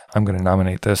 I'm going to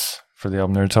nominate this for the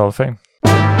Album Nerds Hall of Fame.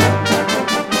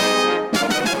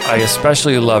 I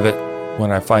especially love it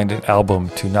when I find an album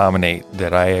to nominate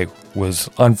that I was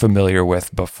unfamiliar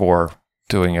with before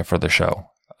doing it for the show.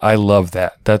 I love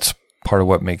that. That's part of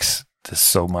what makes this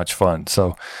so much fun.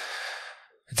 So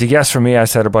it's a yes for me. I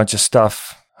said a bunch of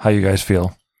stuff. How you guys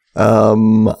feel?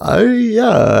 Can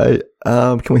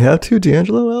we have 2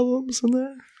 D'Angelo albums in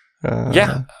there?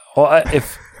 Yeah. Well,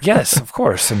 yes, of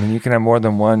course. I mean, you can have more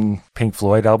than one Pink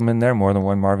Floyd album in there, more than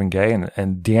one Marvin Gaye,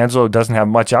 and D'Angelo doesn't have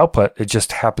much output. It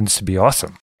just happens to be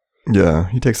awesome. Yeah,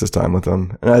 he takes his time with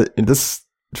them. And this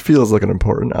feels like an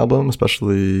important album,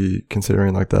 especially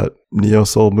considering like that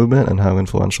neo-soul movement and how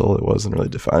influential it was in really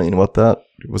defining what that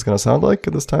was going to sound like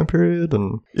at this time period.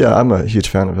 And yeah, I'm a huge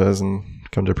fan of his and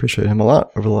come to appreciate him a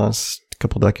lot over the last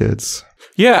couple decades.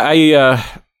 Yeah,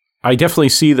 I definitely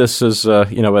see this as a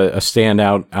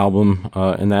standout album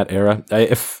in that era.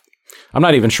 I'm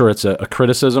not even sure it's a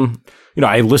criticism.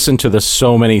 I listened to this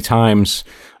so many times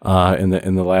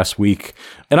in the last week,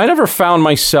 and I never found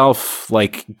myself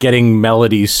like getting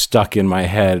melodies stuck in my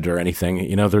head or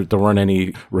anything. There weren't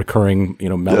any recurring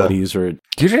melodies or. You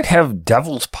didn't have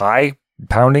Devil's Pie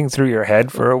pounding through your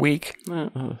head for a week?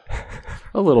 A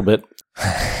little bit.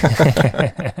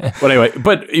 But anyway,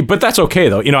 but that's okay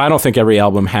though. I don't think every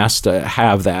album has to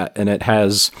have that, and it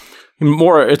has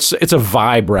more. It's a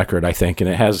vibe record, I think, and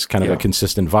it has kind of a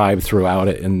consistent vibe throughout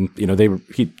it. And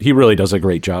he really does a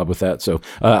great job with that. So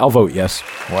I'll vote yes.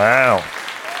 Wow,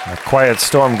 a Quiet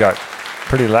Storm got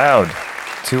pretty loud.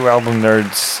 2 Album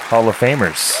Nerds Hall of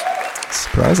Famers.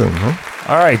 Surprising,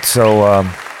 huh? All right, so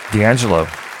D'Angelo,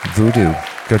 Voodoo.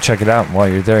 Go check it out. And while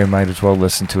you're there, you might as well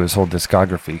listen to his whole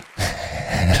discography.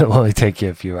 It'll only take you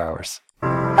a few hours.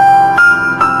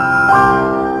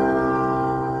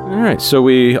 All right, so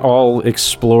we all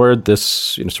explored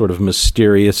this sort of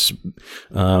mysterious,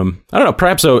 I don't know,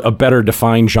 perhaps a better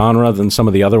defined genre than some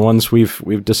of the other ones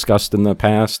we've discussed in the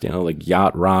past, like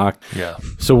yacht rock. Yeah.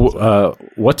 So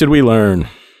what did we learn?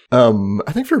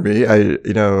 I think for me, I've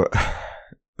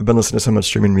been listening to so much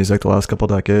streaming music the last couple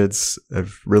decades.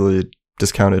 I've really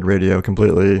discounted radio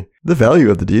completely. The value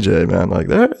of the DJ, man, like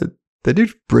they do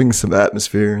bring some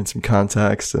atmosphere and some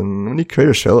context. And when you create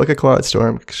a show like a Quiet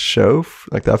Storm show,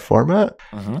 like that format,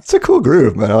 it's a cool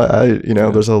groove, man.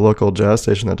 There's a local jazz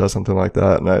station that does something like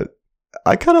that, and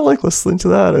I kind of like listening to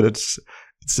that. And it's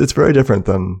very different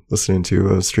than listening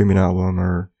to a streaming album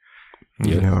or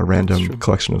a random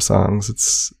collection of songs.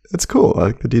 It's cool.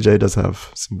 Like the DJ does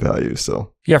have some value.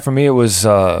 So yeah, for me it was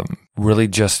really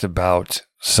just about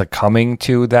succumbing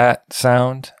to that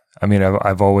sound. I mean,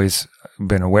 I've always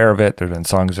been aware of it. There have been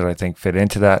songs that I think fit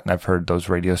into that, and I've heard those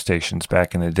radio stations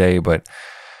back in the day, but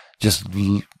just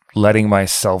letting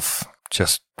myself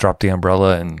just drop the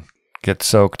umbrella and get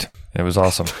soaked. It was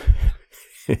awesome.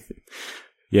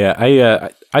 Yeah,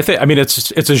 I think, I mean,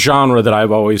 it's a genre that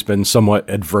I've always been somewhat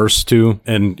adverse to,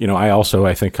 and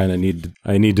I think kind of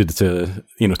needed to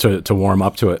warm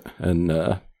up to it, and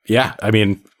I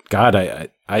mean, God,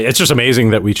 it's just amazing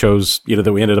that we chose,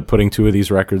 that we ended up putting 2 of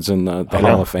these records in the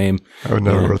Hall of Fame. I would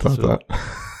never have thought that.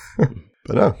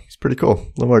 But no, it's pretty cool. A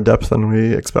little more depth than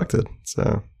we expected.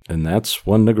 So, and that's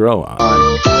one to grow on.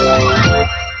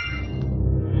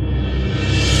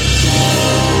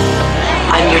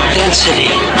 I'm your density.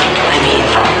 I mean,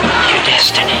 your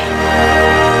destiny.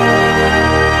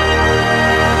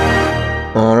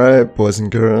 All right, boys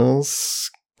and girls.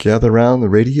 Gather around the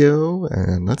radio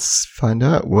and let's find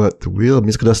out what the Wheel of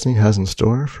Musical Destiny has in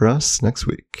store for us next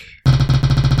week.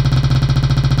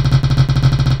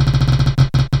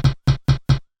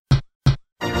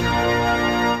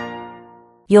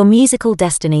 Your musical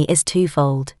destiny is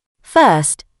twofold.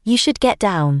 First, you should get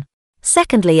down.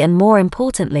 Secondly, and more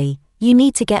importantly, you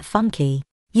need to get funky.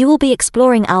 You will be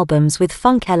exploring albums with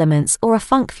funk elements or a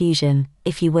funk fusion,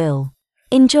 if you will.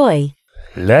 Enjoy.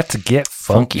 Let's get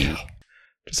funky.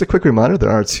 Just a quick reminder, there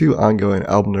are 2 ongoing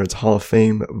Album Nerds Hall of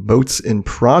Fame votes in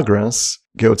progress.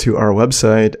 Go to our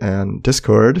website and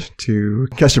Discord to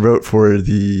cast your vote for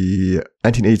the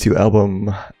 1982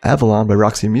 album Avalon by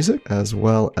Roxy Music, as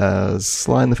well as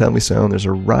Sly and the Family Stone. There's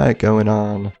a riot going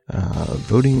on.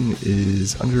 Voting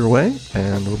is underway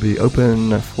and will be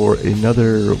open for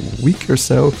another week or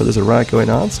so for there's a riot going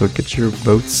on, so get your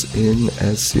votes in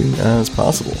as soon as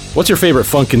possible. What's your favorite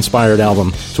funk-inspired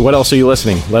album? So what else are you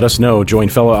listening? Let us know. Join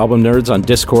fellow album nerds on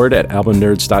Discord at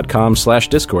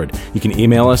albumnerds.com/Discord. You can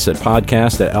email us at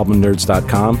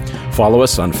podcast@albumnerds.com. Follow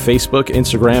us on Facebook,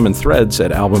 Instagram, and Threads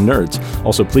at Album Nerds.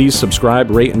 Also, please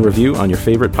subscribe, rate, and review on your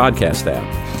favorite podcast app.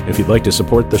 If you'd like to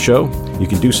support the show, you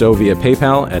can do so via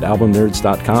PayPal at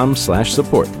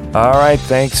albumnerds.com/support. All right,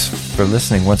 thanks for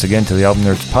listening once again to the Album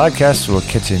Nerds podcast. We'll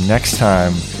catch you next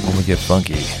time when we get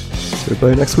funky. See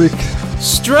everybody next week.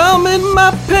 Strumming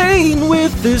my pain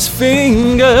with his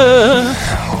finger,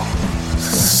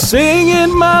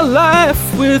 singing my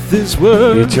life with his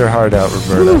words. Get your heart out,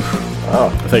 Roberta. Oh, I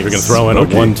thought you were going to throw in a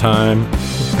one time.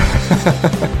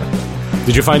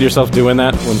 Did you find yourself doing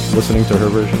that when listening to her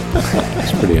version?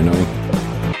 It's pretty annoying.